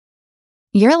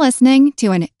You're listening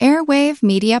to an Airwave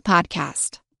Media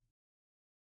Podcast.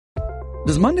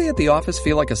 Does Monday at the office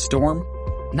feel like a storm?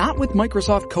 Not with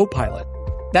Microsoft Copilot.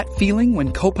 That feeling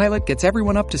when Copilot gets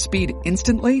everyone up to speed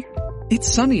instantly? It's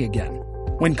sunny again.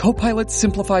 When Copilot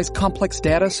simplifies complex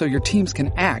data so your teams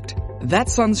can act, that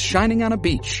sun's shining on a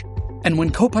beach. And when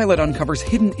Copilot uncovers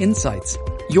hidden insights,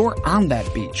 you're on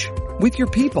that beach with your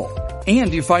people,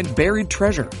 and you find buried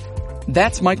treasure.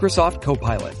 That's Microsoft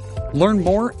Copilot. Learn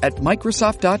more at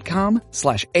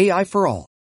Microsoft.com/AI for all.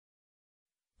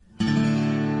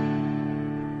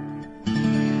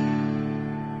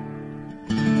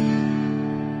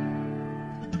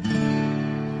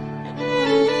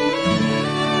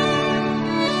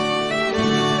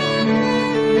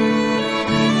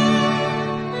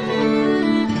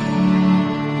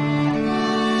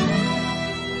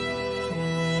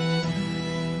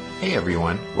 Hey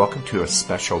everyone, welcome to a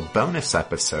special bonus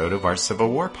episode of our Civil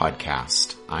War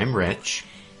podcast. I'm Rich.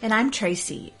 And I'm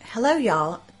Tracy. Hello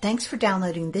y'all. Thanks for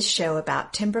downloading this show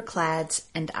about TIMBERCLADS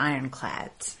and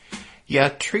IRONCLADS. Yeah,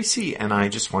 Tracy and I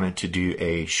just wanted to do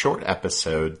a short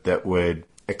episode that would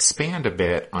expand a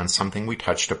bit on something we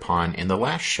touched upon in the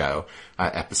last show,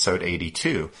 episode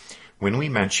 82, when we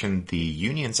mentioned the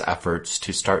Union's efforts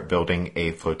to start building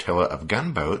a flotilla of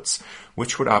gunboats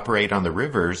which would operate on the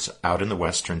rivers out in the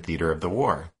western theater of the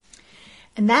war.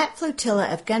 And that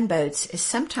flotilla of gunboats is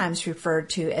sometimes referred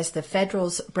to as the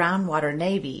Federals' Brown Water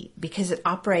Navy because it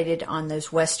operated on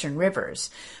those western rivers,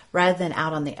 rather than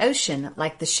out on the ocean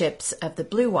like the ships of the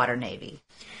Blue Water Navy.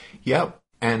 Yep.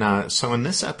 And so in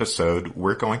this episode,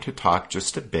 we're going to talk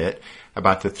just a bit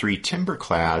about the 3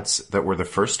 TIMBERCLADS that were the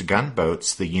first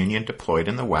gunboats the Union deployed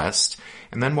in the West,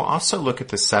 and then we'll also look at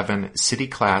the 7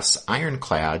 City-class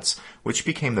IRONCLADS, which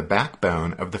became the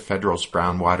backbone of the Federals'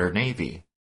 Brown Water Navy.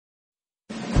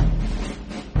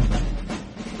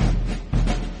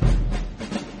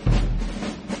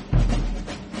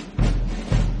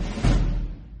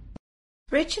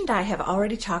 Rich and I have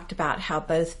already talked about how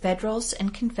both Federals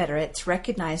and Confederates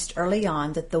recognized early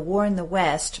on that the war in the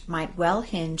West might well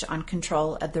hinge on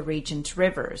control of the region's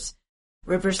rivers.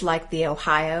 Rivers like the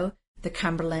Ohio, the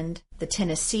Cumberland, the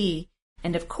Tennessee,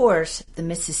 and of course, the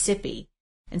Mississippi.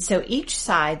 And so each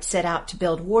side set out to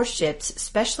build warships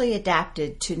specially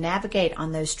adapted to navigate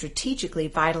on those strategically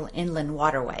vital inland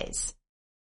waterways.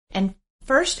 And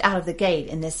first out of the gate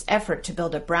in this effort to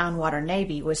build a brown water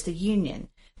navy was the Union,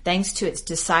 thanks to its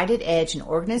decided edge in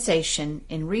organization,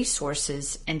 in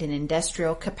resources, and in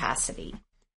industrial capacity.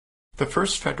 The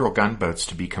first Federal gunboats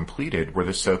to be completed were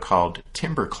the so-called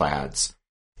TIMBERCLADS.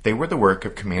 They were the work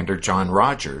of Commander John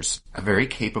Rogers, a very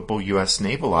capable U.S.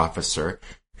 naval officer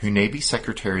who Navy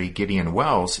Secretary Gideon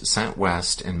Welles sent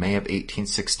west in May of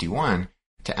 1861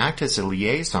 to act as a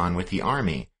liaison with the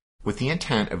Army, with the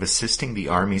intent of assisting the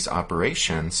Army's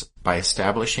operations by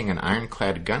establishing an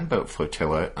ironclad gunboat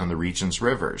flotilla on the region's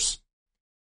rivers.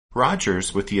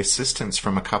 Rogers, with the assistance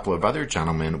from a couple of other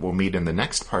gentlemen we'll meet in the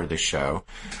next part of the show,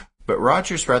 but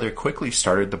Rogers rather quickly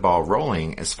started the ball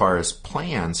rolling as far as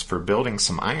plans for building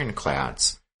some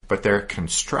ironclads, but their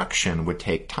construction would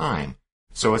take time.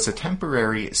 So as a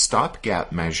temporary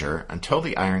stopgap measure until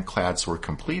the ironclads were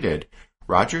completed,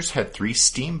 Rogers had 3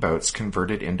 steamboats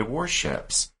converted into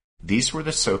warships. These were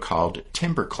the so-called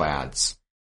TIMBERCLADS.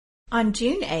 On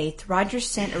June 8th, Rogers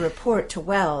sent a report to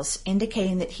Welles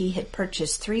indicating that he had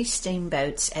purchased 3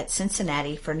 steamboats at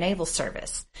Cincinnati for naval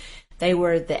service. They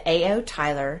were the A.O.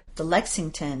 Tyler, the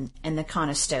Lexington, and the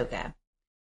Conestoga.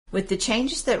 With the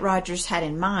changes that Rogers had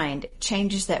in mind,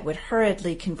 changes that would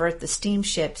hurriedly convert the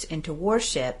steamships into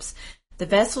warships, the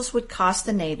vessels would cost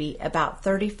the Navy about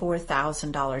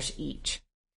 $34,000 each.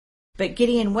 But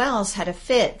Gideon Welles had a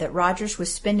fit that Rogers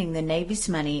was spending the Navy's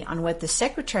money on what the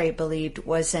Secretary believed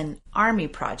was an Army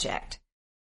project.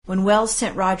 When Welles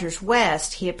sent Rogers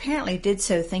west, he apparently did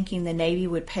so thinking the Navy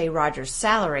would pay Rogers'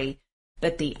 salary,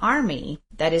 but the Army,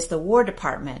 that is the War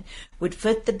Department, would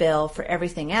foot the bill for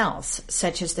everything else,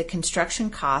 such as the construction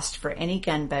cost for any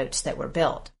gunboats that were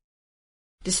built.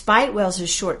 Despite Welles's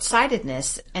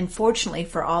short-sightedness, and fortunately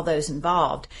for all those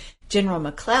involved, General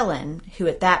McClellan, who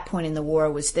at that point in the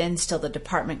war was then still the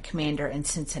department commander in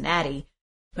Cincinnati,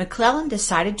 McClellan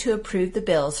decided to approve the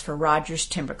bills for Rogers'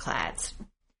 TIMBERCLADS.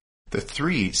 The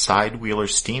 3 side-wheeler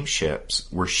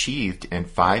steamships were sheathed in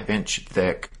 5-inch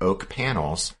thick oak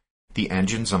panels. The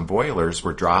engines and boilers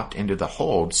were dropped into the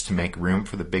holds to make room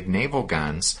for the big naval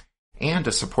guns, and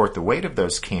to support the weight of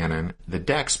those cannon, the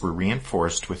decks were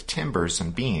reinforced with timbers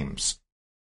and beams.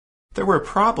 There were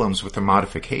problems with the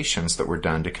modifications that were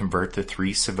done to convert the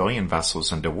 3 civilian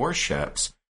vessels into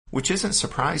warships, which isn't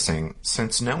surprising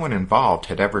since no one involved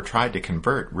had ever tried to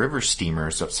convert river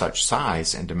steamers of such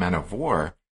size into men of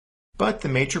war. But the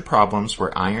major problems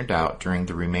were ironed out during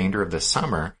the remainder of the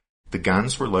summer, the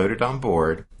guns were loaded on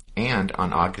board, and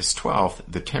on August 12th,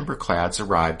 the TIMBERCLADS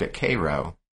arrived at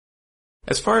Cairo.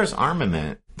 As far as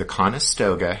armament, the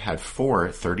Conestoga had 4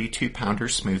 32-pounder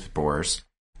smoothbores,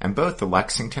 and both the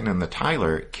Lexington and the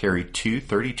Tyler carried 2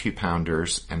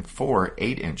 32-pounders and 4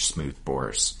 8-inch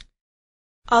smoothbores.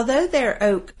 Although their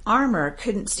oak armor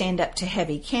couldn't stand up to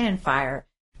heavy cannon fire,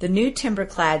 the new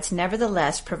TIMBERCLADS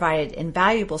nevertheless provided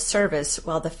invaluable service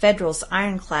while the Federals'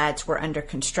 ironclads were under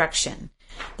construction.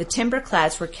 The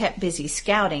TIMBERCLADS were kept busy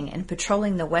scouting and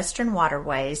patrolling the western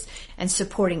waterways and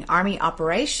supporting Army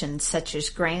operations such as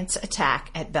Grant's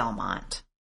attack at Belmont.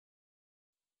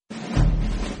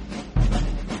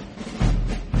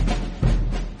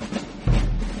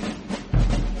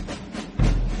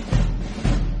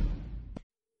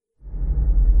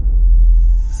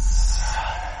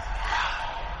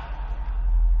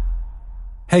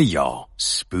 Hey y'all,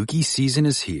 spooky season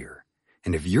is here,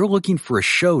 and if you're looking for a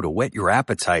show to whet your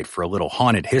appetite for a little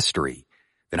haunted history,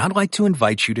 then I'd like to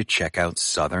invite you to check out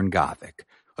Southern Gothic,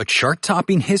 a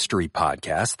chart-topping history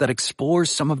podcast that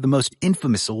explores some of the most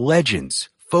infamous legends,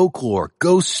 folklore,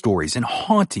 ghost stories, and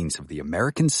hauntings of the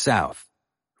American South.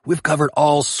 We've covered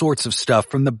all sorts of stuff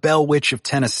from the Bell Witch of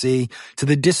Tennessee to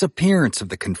the disappearance of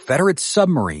the Confederate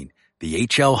submarine, the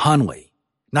H.L. Hunley.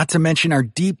 Not to mention our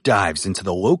deep dives into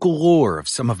the local lore of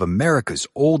some of America's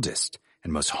oldest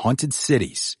and most haunted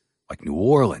cities, like New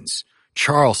Orleans,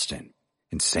 Charleston,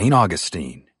 and St.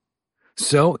 Augustine.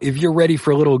 So, if you're ready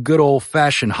for a little good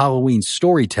old-fashioned Halloween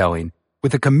storytelling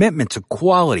with a commitment to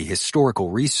quality historical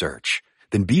research,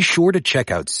 then be sure to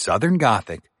check out Southern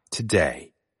Gothic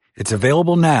today. It's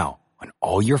available now on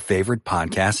all your favorite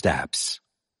podcast apps.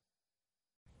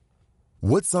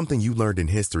 What's something you learned in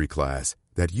history class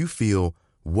that you feel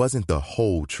wasn't the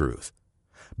whole truth?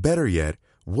 Better yet,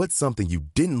 what's something you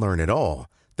didn't learn at all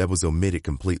that was omitted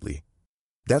completely?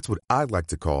 That's what I'd like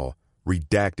to call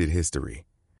redacted history.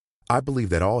 I believe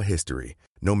that all history,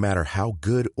 no matter how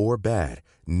good or bad,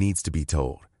 needs to be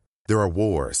told. There are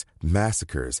wars,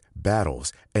 massacres,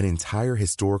 battles, and entire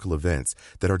historical events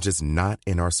that are just not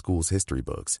in our school's history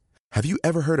books. Have you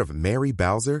ever heard of Mary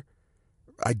Bowser?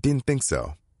 I didn't think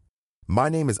so. My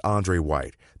name is Andre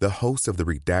White, the host of the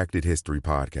Redacted History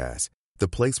Podcast, the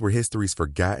place where history's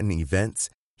forgotten events,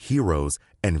 heroes,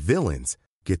 and villains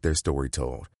get their story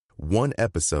told, one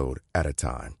episode at a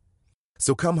time.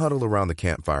 So come huddle around the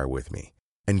campfire with me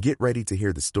and get ready to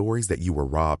hear the stories that you were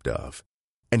robbed of.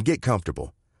 And get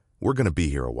comfortable. We're going to be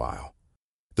here a while.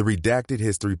 The Redacted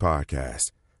History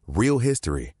Podcast. Real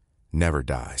history never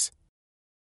dies.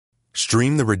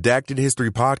 Stream the Redacted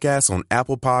History Podcast on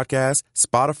Apple Podcasts,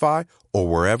 Spotify, or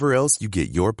wherever else you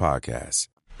get your podcasts.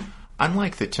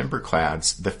 Unlike the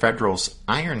TIMBERCLADS, the Federals'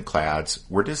 IRONCLADS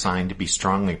were designed to be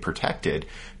strongly protected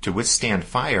to withstand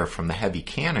fire from the heavy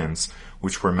cannons,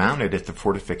 which were mounted at the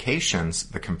fortifications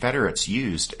the Confederates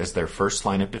used as their first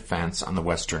line of defense on the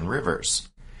western rivers.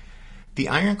 The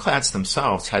ironclads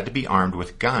themselves had to be armed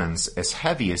with guns as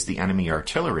heavy as the enemy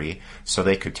artillery so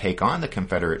they could take on the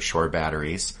Confederate shore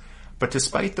batteries, but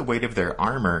despite the weight of their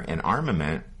armor and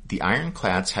armament, the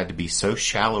ironclads had to be so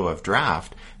shallow of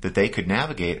draft that they could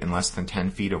navigate in less than 10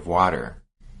 feet of water.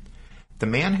 The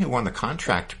man who won the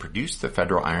contract to produce the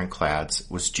Federal ironclads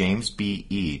was James B.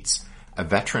 Eads, a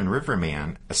veteran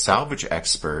riverman, a salvage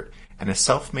expert, and a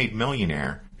self-made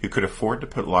millionaire who could afford to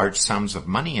put large sums of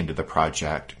money into the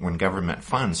project when government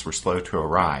funds were slow to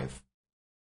arrive.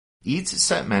 Eads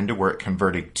set men to work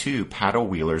converting 2 paddle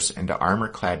wheelers into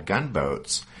armor-clad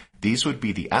gunboats. These would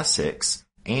be the Essex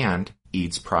and,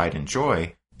 Eads' pride and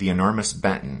joy, the enormous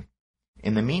Benton.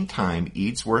 In the meantime,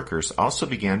 Eads' workers also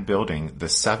began building the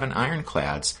 7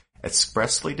 ironclads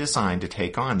expressly designed to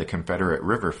take on the Confederate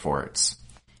river forts.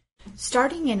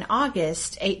 Starting in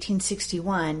August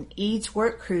 1861, Eads'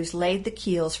 work crews laid the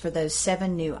keels for those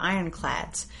 7 new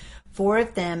ironclads, 4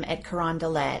 of them at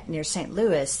Carondelet near St.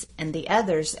 Louis and the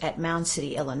others at Mound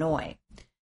City, Illinois.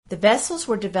 The vessels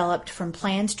were developed from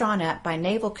plans drawn up by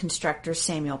naval constructor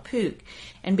Samuel Pooke,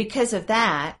 and because of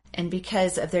that, and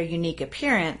because of their unique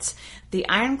appearance, the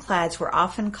ironclads were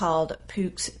often called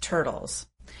Pooke's Turtles.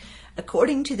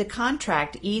 According to the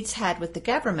contract Eads had with the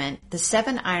government, the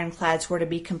 7 ironclads were to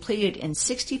be completed in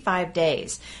 65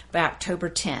 days by October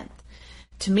 10th.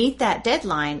 To meet that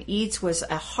deadline, Eads was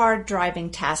a hard-driving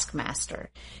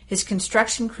taskmaster. His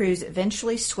construction crews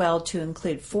eventually swelled to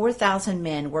include 4,000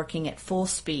 men working at full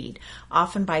speed,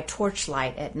 often by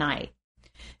torchlight at night.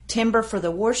 Timber for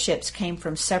the warships came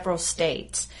from several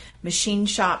states. Machine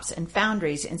shops and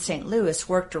foundries in St. Louis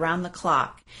worked around the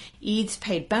clock. Eads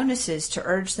paid bonuses to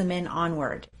urge the men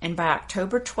onward, and by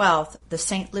October 12th, the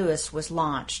St. Louis was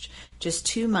launched, just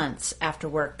 2 months after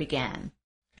work began.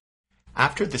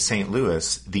 After the St.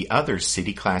 Louis, the other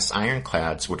city-class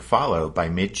ironclads would follow by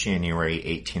mid-January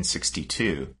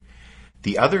 1862.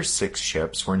 The other 6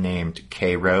 ships were named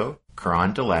Cairo,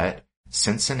 Carondelet,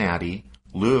 Cincinnati,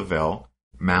 Louisville,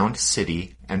 Mound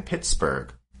City, and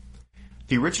Pittsburgh.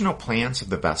 The original plans of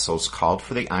the vessels called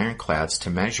for the ironclads to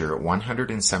measure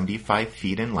 175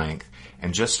 feet in length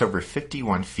and just over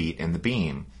 51 feet in the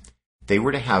beam. They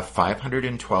were to have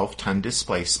 512-ton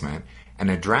displacement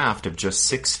and a draft of just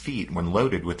 6 feet when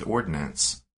loaded with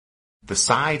ordnance. The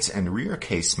sides and rear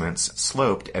casements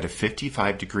sloped at a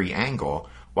 55-degree angle,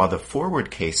 while the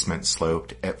forward casement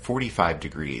sloped at 45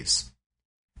 degrees.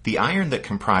 The iron that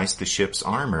comprised the ship's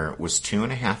armor was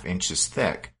 2.5 inches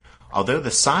thick, although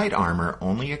the side armor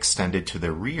only extended to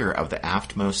the rear of the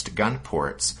aftmost gun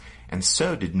ports, and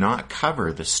so did not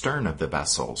cover the stern of the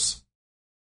vessels.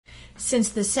 Since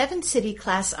the 7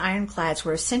 city-class ironclads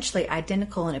were essentially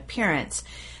identical in appearance,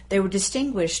 they were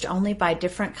distinguished only by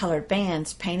different colored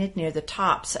bands painted near the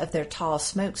tops of their tall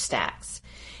smokestacks.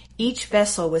 Each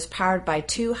vessel was powered by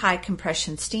 2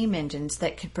 high-compression steam engines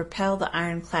that could propel the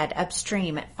ironclad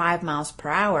upstream at 5 miles per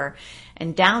hour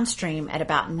and downstream at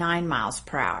about 9 miles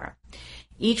per hour.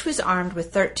 Each was armed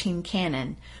with 13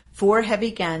 cannon, 4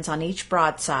 heavy guns on each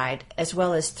broadside, as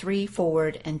well as 3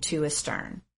 forward and 2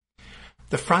 astern.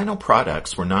 The final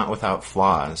products were not without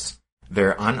flaws.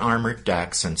 Their unarmored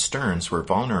decks and sterns were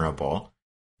vulnerable.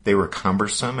 They were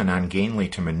cumbersome and ungainly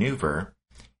to maneuver.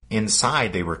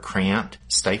 Inside they were cramped,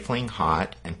 stifling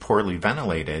hot, and poorly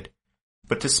ventilated.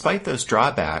 But despite those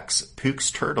drawbacks,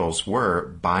 Pook's turtles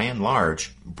were, by and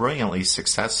large, brilliantly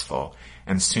successful,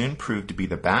 and soon proved to be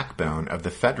the backbone of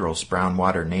the Federals' brown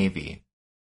water navy.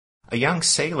 A young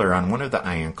sailor on one of the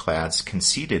ironclads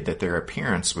conceded that their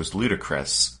appearance was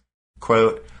ludicrous.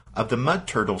 Quote, "Of the mud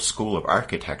turtle school of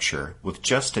architecture, with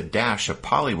just a dash of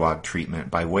pollywog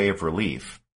treatment by way of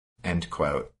relief." End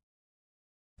quote.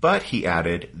 But, he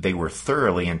added, they were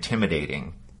thoroughly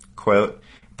intimidating. Quote,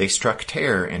 "They struck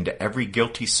terror into every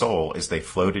guilty soul as they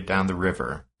floated down the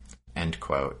river." End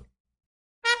quote.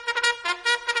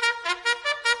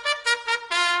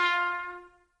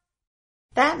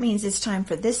 That means it's time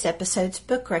for this episode's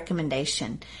book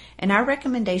recommendation, and our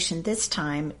recommendation this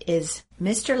time is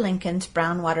Mr. Lincoln's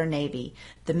Brownwater Navy,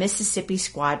 The Mississippi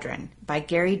Squadron by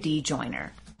Gary D.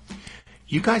 Joyner.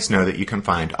 You guys know that you can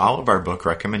find all of our book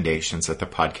recommendations at the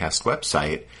podcast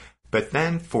website, but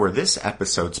then for this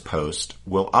episode's post,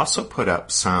 we'll also put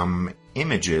up some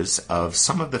images of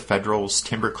some of the Federals'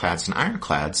 timberclads and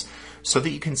ironclads so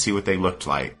that you can see what they looked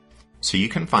like. So you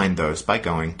can find those by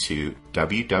going to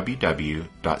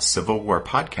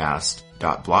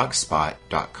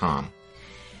www.civilwarpodcast.blogspot.com.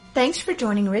 Thanks for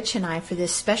joining Rich and I for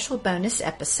this special bonus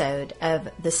episode of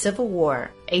The Civil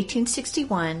War,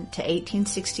 1861 to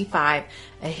 1865,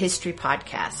 a history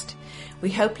podcast. We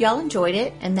hope y'all enjoyed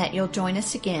it and that you'll join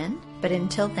us again. But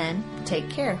until then, take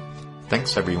care.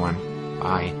 Thanks, everyone.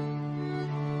 Bye.